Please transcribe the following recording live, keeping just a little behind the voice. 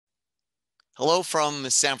Hello from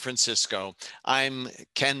San Francisco. I'm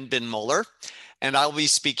Ken Binmoeller, and I'll be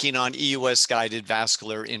speaking on EUS-guided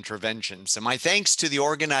vascular interventions. And my thanks to the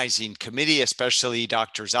organizing committee, especially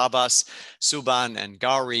Drs. Abbas, Suban, and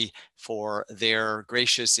Gauri, for their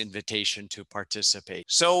gracious invitation to participate.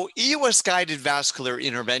 So EUS-guided vascular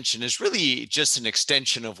intervention is really just an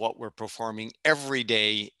extension of what we're performing every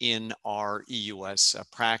day in our EUS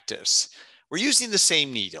practice. We're using the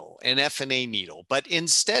same needle, an FNA needle, but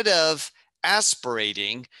instead of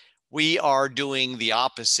aspirating, we are doing the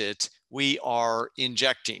opposite. We are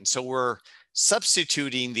injecting. So we're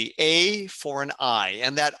substituting the A for an I,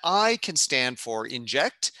 and that I can stand for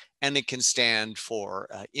inject, and it can stand for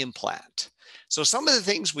implant. So some of the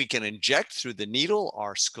things we can inject through the needle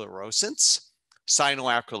are sclerosants,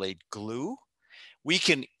 cyanoacrylate glue. We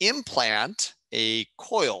can implant a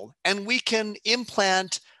coil, and we can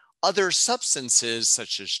implant other substances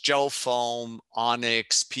such as gel foam,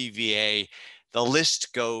 onyx, PVA. The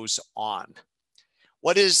list goes on.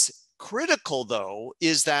 What is critical, though,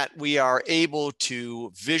 is that we are able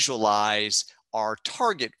to visualize our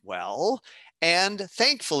target well, and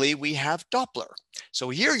thankfully we have Doppler.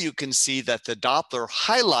 So here you can see that the Doppler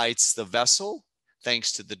highlights the vessel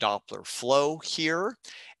thanks to the Doppler flow here,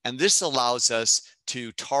 and this allows us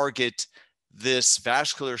to target this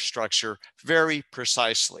vascular structure very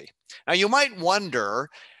precisely. Now you might wonder,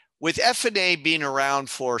 with FNA being around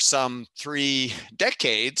for some 3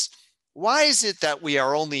 decades, why is it that we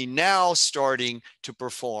are only now starting to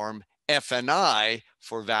perform FNI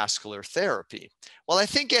for vascular therapy? Well, I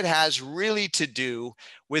think it has really to do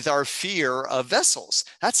with our fear of vessels.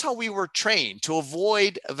 That's how we were trained, to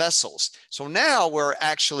avoid vessels. So now we're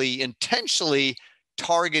actually intentionally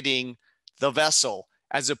targeting the vessel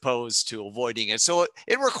as opposed to avoiding it. So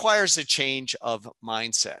it requires a change of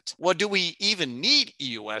mindset. Well, do we even need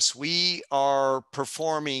EUS? We are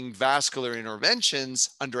performing vascular interventions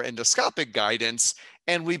under endoscopic guidance,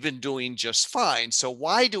 and we've been doing just fine. So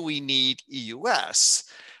why do we need EUS?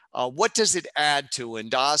 What does it add to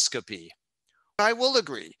endoscopy? I will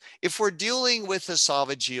agree. If we're dealing with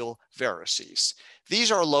esophageal varices,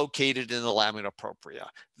 these are located in the lamina propria.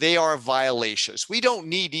 They are violaceous. We don't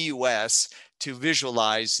need EUS to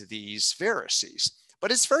visualize these varices.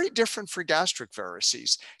 But it's very different for gastric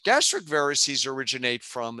varices. Gastric varices originate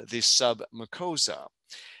from the submucosa.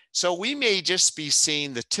 So we may just be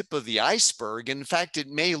seeing the tip of the iceberg. In fact, it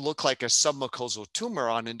may look like a submucosal tumor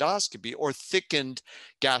on endoscopy or thickened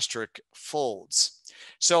gastric folds.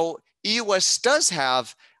 So EUS does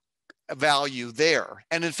have value there.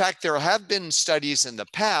 And in fact, there have been studies in the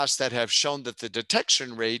past that have shown that the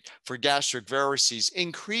detection rate for gastric varices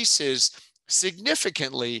increases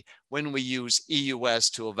significantly when we use EUS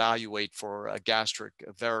to evaluate for gastric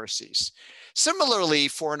varices. Similarly,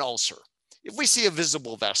 for an ulcer, if we see a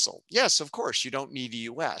visible vessel, yes, of course, you don't need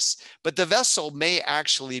EUS, but the vessel may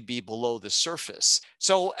actually be below the surface.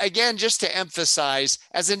 So again, just to emphasize,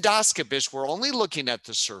 as endoscopists, we're only looking at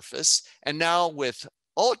the surface, and now with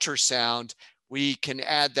ultrasound, we can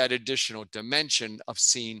add that additional dimension of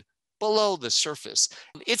seeing below the surface.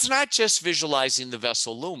 It's not just visualizing the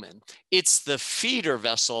vessel lumen, it's the feeder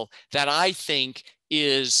vessel that I think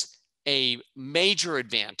is a major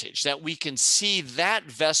advantage, that we can see that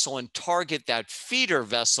vessel and target that feeder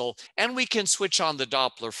vessel, and we can switch on the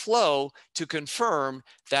Doppler flow to confirm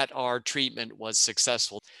that our treatment was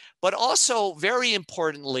successful. But also, very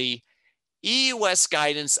importantly, EUS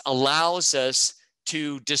guidance allows us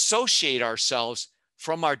to dissociate ourselves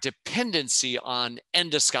from our dependency on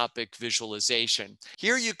endoscopic visualization.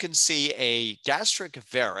 Here you can see a gastric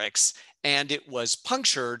varix, and it was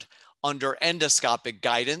punctured under endoscopic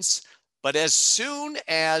guidance. But as soon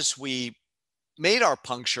as we made our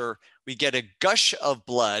puncture, we get a gush of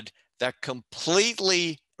blood that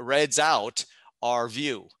completely reds out our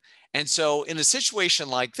view. And so in a situation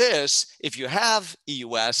like this, if you have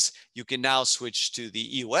EUS, you can now switch to the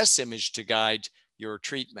EUS image to guide your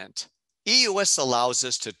treatment. EUS allows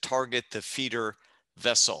us to target the feeder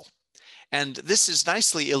vessel. And this is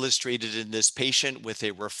nicely illustrated in this patient with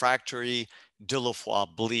a refractory de la foi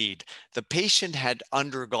bleed. The patient had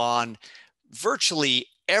undergone virtually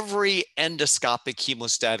every endoscopic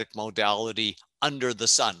hemostatic modality under the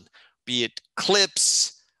sun, be it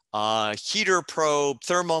clips, heater probe,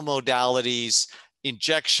 thermal modalities,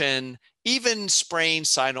 injection, even spraying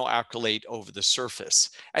cyanoacrylate over the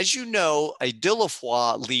surface. As you know, a de la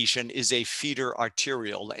foi lesion is a feeder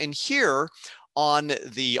arteriole. And here on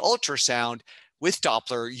the ultrasound with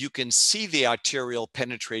Doppler, you can see the arteriole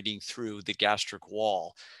penetrating through the gastric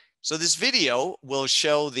wall. So this video will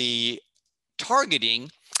show the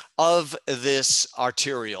targeting of this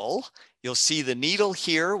arteriole You'll see the needle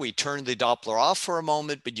here. We turn the Doppler off for a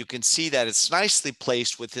moment, but you can see that it's nicely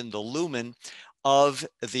placed within the lumen of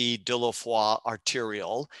the de la Foix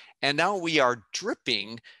arteriole. And now we are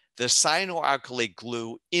dripping the cyanoacrylate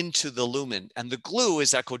glue into the lumen. And the glue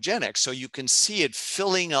is echogenic, so you can see it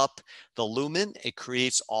filling up the lumen. It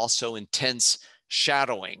creates also intense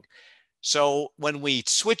shadowing. So when we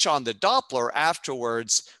switch on the Doppler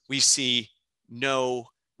afterwards, we see no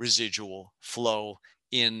residual flow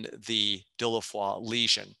in the de la Foix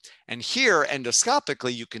lesion. And here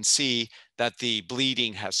endoscopically, you can see that the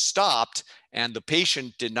bleeding has stopped and the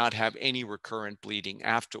patient did not have any recurrent bleeding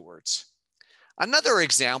afterwards. Another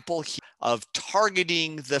example of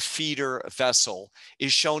targeting the feeder vessel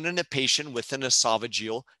is shown in a patient with an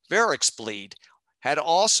esophageal varix bleed, had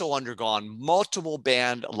also undergone multiple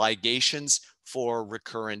band ligations for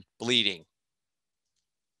recurrent bleeding.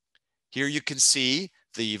 Here you can see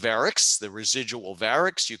the varix, the residual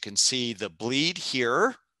varix. You can see the bleed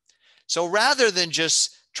here. So rather than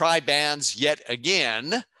just try bands yet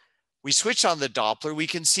again, we switch on the Doppler, we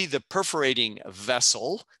can see the perforating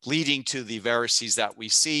vessel leading to the varices that we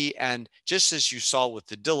see. And just as you saw with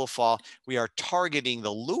the de la Foix, we are targeting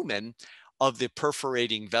the lumen of the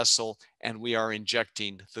perforating vessel and we are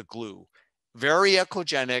injecting the glue. Very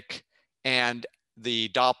echogenic, and the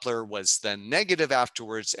Doppler was then negative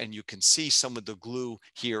afterwards, and you can see some of the glue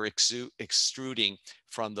here extruding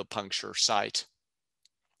from the puncture site.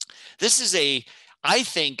 This is I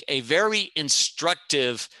think, a very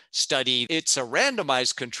instructive study. It's a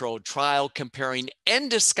randomized controlled trial comparing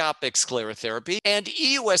endoscopic sclerotherapy and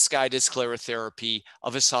EUS-guided sclerotherapy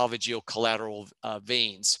of esophageal collateral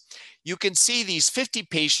veins. You can see these 50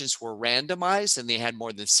 patients were randomized and they had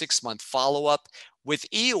more than 6-month follow-up. With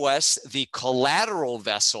EUS, the collateral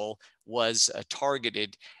vessel was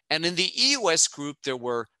targeted. And in the EUS group, there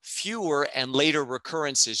were fewer and later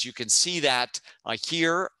recurrences. You can see that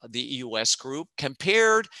here, the EUS group,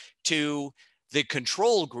 compared to the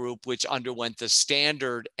control group, which underwent the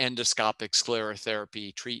standard endoscopic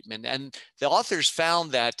sclerotherapy treatment. And the authors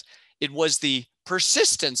found that it was the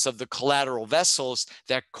persistence of the collateral vessels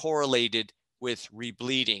that correlated with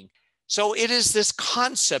rebleeding. So it is this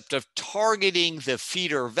concept of targeting the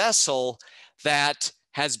feeder vessel that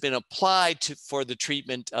has been applied for the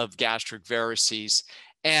treatment of gastric varices.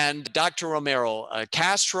 And Dr. Romero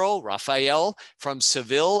Castro, Rafael from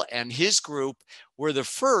Seville, and his group were the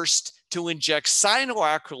first to inject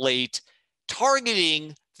cyanoacrylate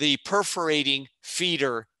targeting the perforating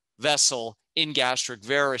feeder vessel in gastric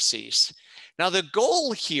varices. Now, the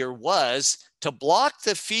goal here was to block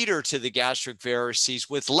the feeder to the gastric varices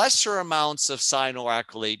with lesser amounts of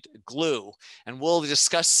cyanoacrylate glue. And we'll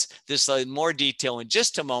discuss this in more detail in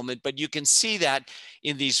just a moment, but you can see that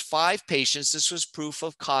in these 5 patients, this was proof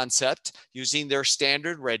of concept using their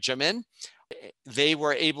standard regimen. They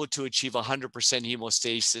were able to achieve 100%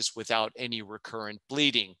 hemostasis without any recurrent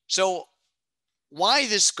bleeding. So why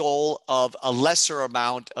this goal of a lesser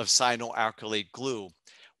amount of cyanoacrylate glue?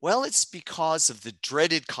 Well, it's because of the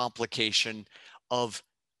dreaded complication of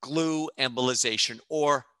glue embolization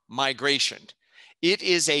or migration. It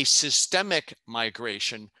is a systemic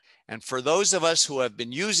migration. And for those of us who have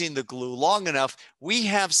been using the glue long enough, we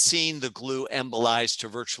have seen the glue embolize to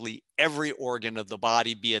virtually every organ of the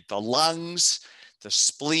body, be it the lungs, the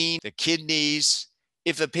spleen, the kidneys.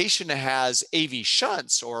 If a patient has AV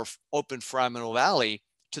shunts or open foraminal valley,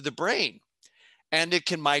 to the brain. And it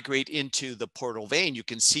can migrate into the portal vein. You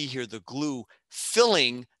can see here the glue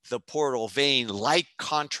filling the portal vein like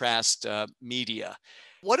contrast media.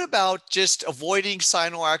 What about just avoiding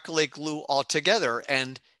cyanoacrylate glue altogether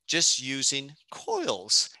and just using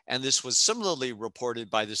coils? And this was similarly reported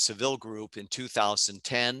by the Seville group in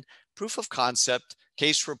 2010. Proof of concept,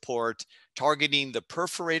 case report, targeting the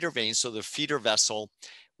perforator vein, so the feeder vessel,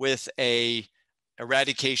 with a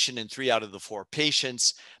eradication in 3 out of the 4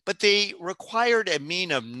 patients, but they required a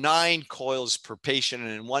mean of 9 coils per patient,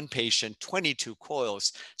 and in 1 patient, 22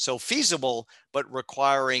 coils. So feasible, but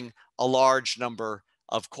requiring a large number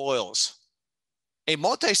of coils. A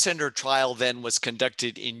multi-center trial then was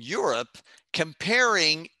conducted in Europe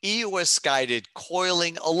comparing EUS-guided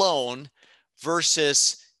coiling alone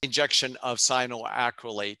versus injection of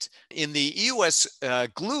cyanoacrylate. In the EUS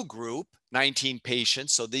glue group, 19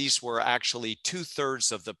 patients, so these were actually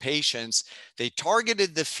 2/3 of the patients, they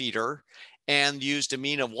targeted the feeder and used a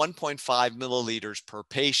mean of 1.5 milliliters per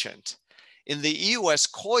patient. In the EUS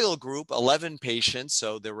coil group, 11 patients,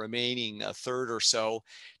 so the remaining 1/3 or so,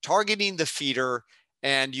 targeting the feeder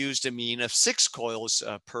and used a mean of 6 coils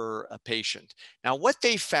per patient. Now, what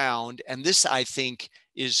they found, and this I think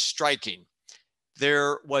is striking,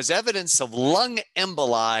 there was evidence of lung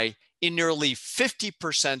emboli in nearly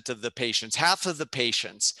 50% of the patients, half of the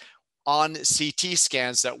patients, on CT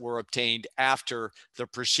scans that were obtained after the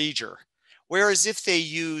procedure. Whereas if they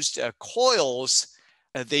used coils,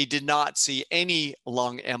 they did not see any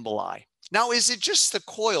lung emboli. Now, is it just the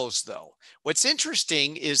coils, though? What's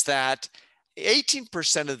interesting is that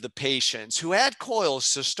 18% of the patients who had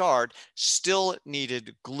coils to start still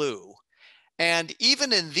needed glue. And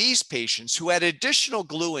even in these patients who had additional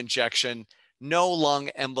glue injection, no lung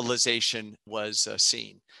embolization was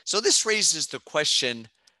seen. So this raises the question,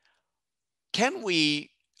 can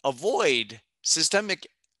we avoid systemic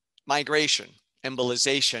migration,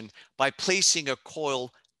 embolization, by placing a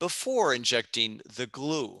coil before injecting the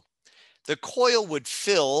glue? The coil would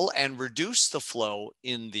fill and reduce the flow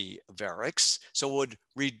in the varix, so it would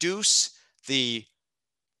reduce the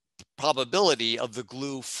probability of the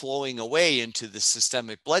glue flowing away into the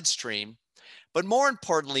systemic bloodstream. But more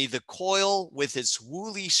importantly, the coil with its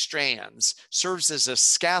woolly strands serves as a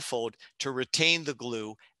scaffold to retain the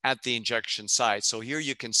glue at the injection site. So here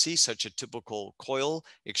you can see such a typical coil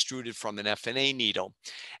extruded from an FNA needle.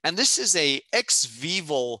 And this is a ex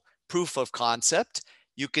vivo proof of concept.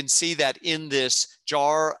 You can see that in this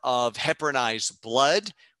jar of heparinized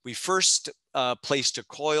blood, we first placed a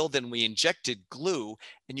coil, then we injected glue,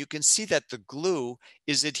 and you can see that the glue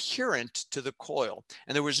is adherent to the coil.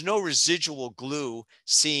 And there was no residual glue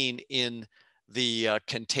seen in the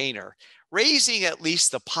container, raising at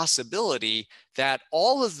least the possibility that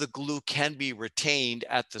all of the glue can be retained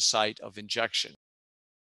at the site of injection.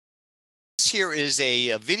 Here is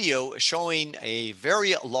a video showing a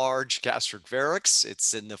very large gastric varix.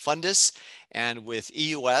 It's in the fundus, and with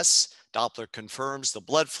EUS, Doppler confirms the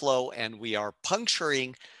blood flow, and we are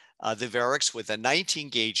puncturing the varix with a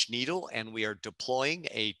 19-gauge needle, and we are deploying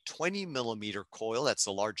a 20-millimeter coil, that's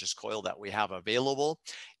the largest coil that we have available,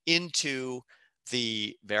 into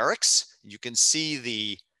the varix. You can see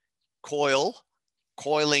the coil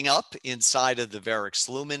coiling up inside of the varix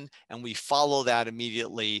lumen, and we follow that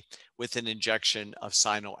immediately with an injection of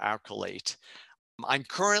cyanoacrylate. I'm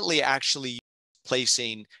currently actually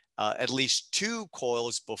placing at least 2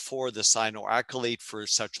 coils before the cyanoacrylate for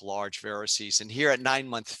such large varices. And here at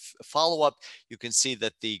 9-month follow-up, you can see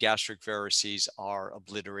that the gastric varices are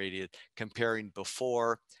obliterated, comparing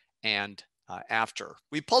before and after.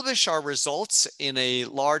 We publish our results in a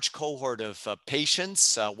large cohort of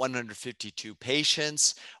patients, 152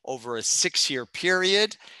 patients over a 6-year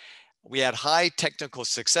period. We had high technical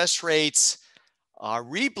success rates. Our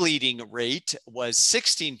rebleeding rate was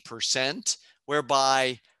 16%,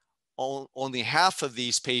 whereby only half of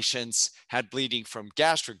these patients had bleeding from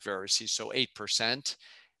gastric varices, so 8%.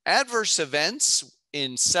 Adverse events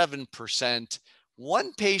in 7%.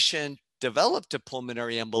 One patient developed a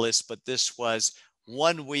pulmonary embolus, but this was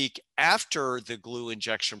 1 week after the glue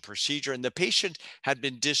injection procedure, and the patient had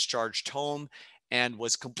been discharged home and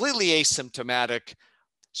was completely asymptomatic.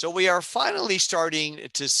 So we are finally starting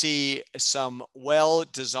to see some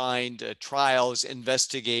well-designed trials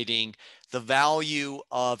investigating the value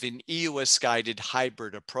of an EUS-guided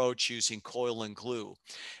hybrid approach using coil and glue.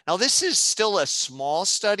 Now, this is still a small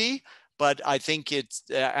study, but I think it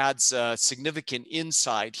adds significant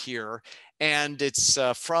insight here. And it's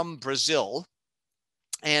from Brazil.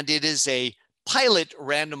 And it is a pilot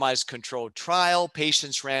randomized controlled trial,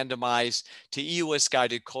 patients randomized to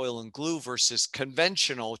EUS-guided coil and glue versus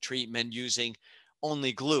conventional treatment using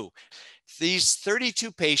only glue. These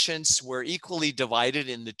 32 patients were equally divided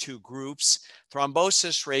in the 2 groups.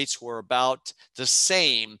 Thrombosis rates were about the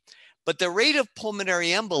same, but the rate of pulmonary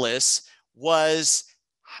embolus was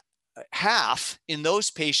half in those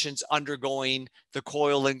patients undergoing the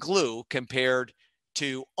coil and glue compared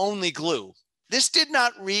to only glue. This did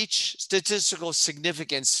not reach statistical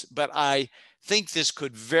significance, but I think this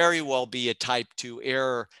could very well be a type 2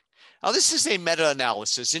 error. Now, this is a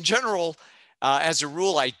meta-analysis. In general, as a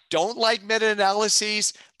rule, I don't like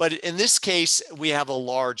meta-analyses, but in this case, we have a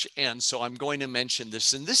large N, so I'm going to mention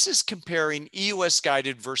this. And this is comparing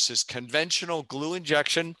EUS-guided versus conventional glue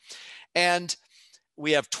injection. And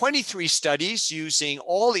we have 23 studies using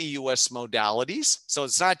all EUS modalities. So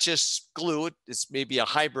it's not just glue, it's maybe a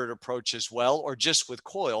hybrid approach as well, or just with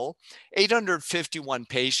coil. 851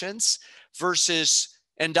 patients versus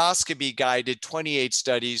endoscopy-guided 28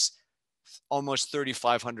 studies, almost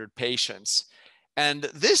 3,500 patients. And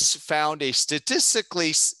this found a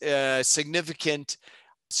statistically significant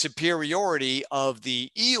superiority of the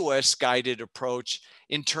EUS-guided approach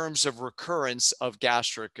in terms of recurrence of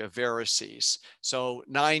gastric varices. So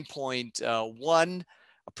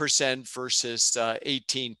 9.1% versus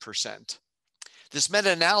 18%. This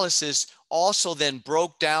meta-analysis also then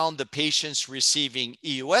broke down the patients receiving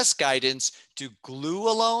EUS guidance to glue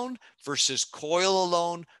alone versus coil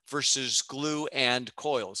alone versus glue and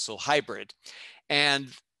coil, so hybrid. And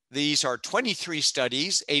these are 23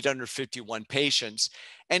 studies, 851 patients.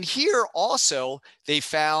 And here also, they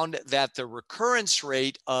found that the recurrence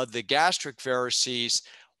rate of the gastric varices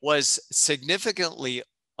was significantly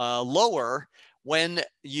lower when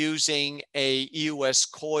using a EUS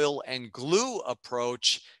coil and glue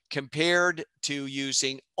approach compared to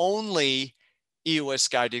using only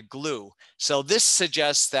EUS-guided glue. So this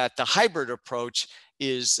suggests that the hybrid approach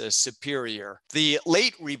is superior. The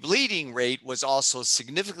late rebleeding rate was also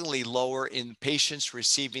significantly lower in patients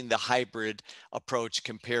receiving the hybrid approach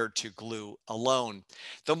compared to glue alone.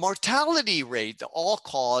 The mortality rate, the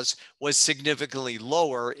all-cause, was significantly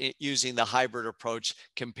lower using the hybrid approach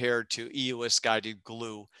compared to EUS-guided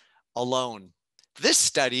glue alone. This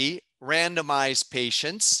study randomized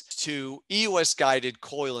patients to EUS-guided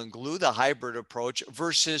coil and glue, the hybrid approach,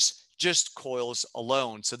 versus just coils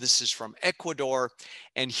alone. So this is from Ecuador.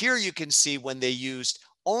 And here you can see when they used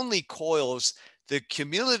only coils, the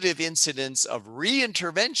cumulative incidence of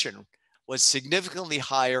reintervention was significantly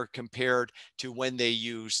higher compared to when they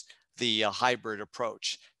used the hybrid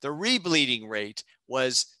approach. The rebleeding rate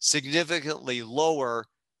was significantly lower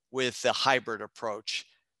with the hybrid approach.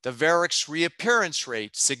 The varix reappearance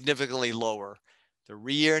rate significantly lower. The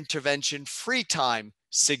reintervention free time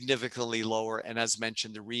significantly lower, and as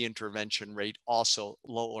mentioned, the reintervention rate also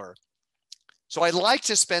lower. So I'd like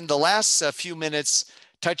to spend the last few minutes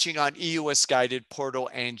touching on EUS-guided portal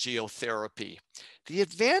angiotherapy. The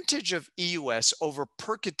advantage of EUS over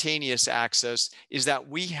percutaneous access is that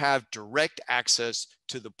we have direct access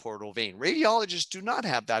to the portal vein. Radiologists do not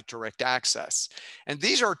have that direct access. And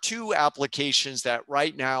these are two applications that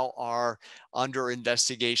right now are under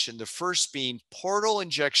investigation. The first being portal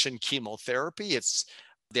injection chemotherapy.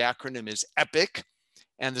 The acronym is EPIC.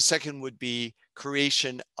 And the second would be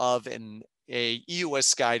creation of a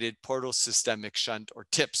EUS-guided portal systemic shunt, or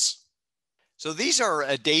TIPS. So these are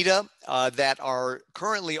data that are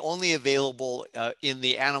currently only available in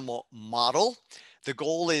the animal model. The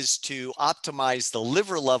goal is to optimize the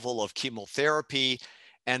liver level of chemotherapy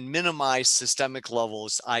and minimize systemic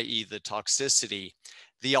levels, i.e. the toxicity.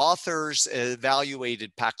 The authors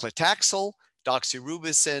evaluated paclitaxel,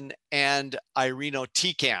 doxorubicin, and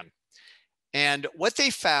irinotecan. And what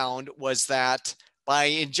they found was that by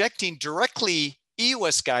injecting directly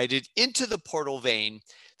EUS-guided into the portal vein,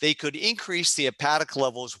 they could increase the hepatic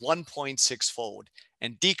levels 1.6-fold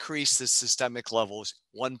and decrease the systemic levels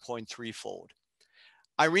 1.3-fold.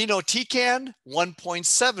 Irinotecan,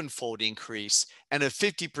 1.7-fold increase and a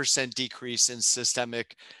 50% decrease in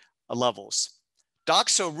systemic levels.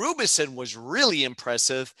 Doxorubicin was really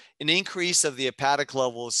impressive, an increase of the hepatic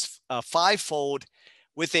levels 5-fold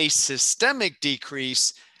with a systemic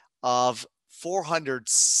decrease of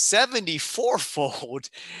 474-fold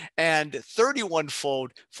and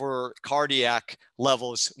 31-fold for cardiac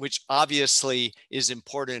levels, which obviously is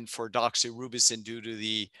important for doxorubicin due to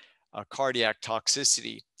the cardiac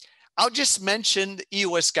toxicity. I'll just mention the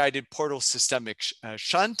EUS-guided portal systemic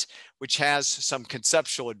shunt, which has some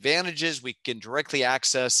conceptual advantages. We can directly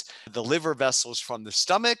access the liver vessels from the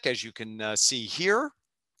stomach, as you can see here.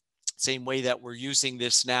 Same way that we're using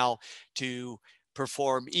this now to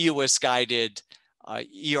perform EUS-guided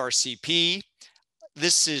ERCP.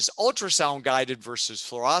 This is ultrasound-guided versus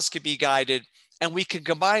fluoroscopy-guided, and we can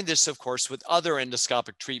combine this, of course, with other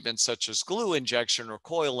endoscopic treatments such as glue injection or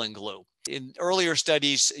coil and glue. In earlier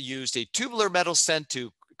studies, used a tubular metal stent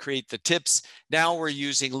to create the tips. Now we're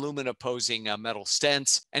using lumen-opposing metal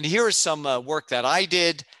stents. And here is some work that I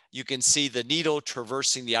did. You can see the needle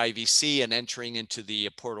traversing the IVC and entering into the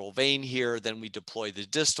portal vein here. Then we deploy the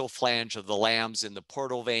distal flange of the lambs in the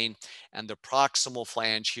portal vein and the proximal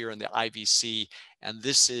flange here in the IVC. And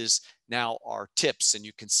this is now our tips. And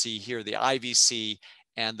you can see here the IVC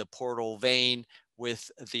and the portal vein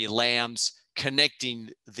with the lambs connecting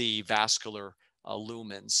the vascular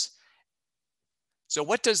lumens. So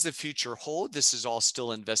what does the future hold? This is all still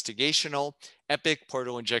investigational. EPIC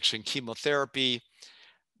portal injection chemotherapy.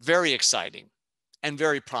 Very exciting and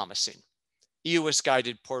very promising.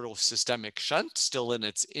 EUS-guided portal systemic shunt, still in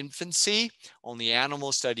its infancy, only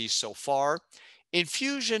animal studies so far.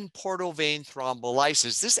 Infusion portal vein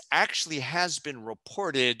thrombolysis. This actually has been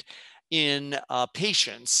reported in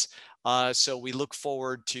patients. So we look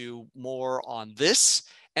forward to more on this.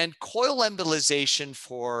 And coil embolization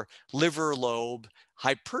for liver lobe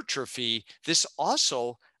hypertrophy. This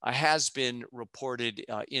also has been reported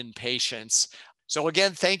in patients. So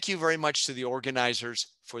again, thank you very much to the organizers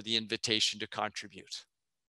for the invitation to contribute.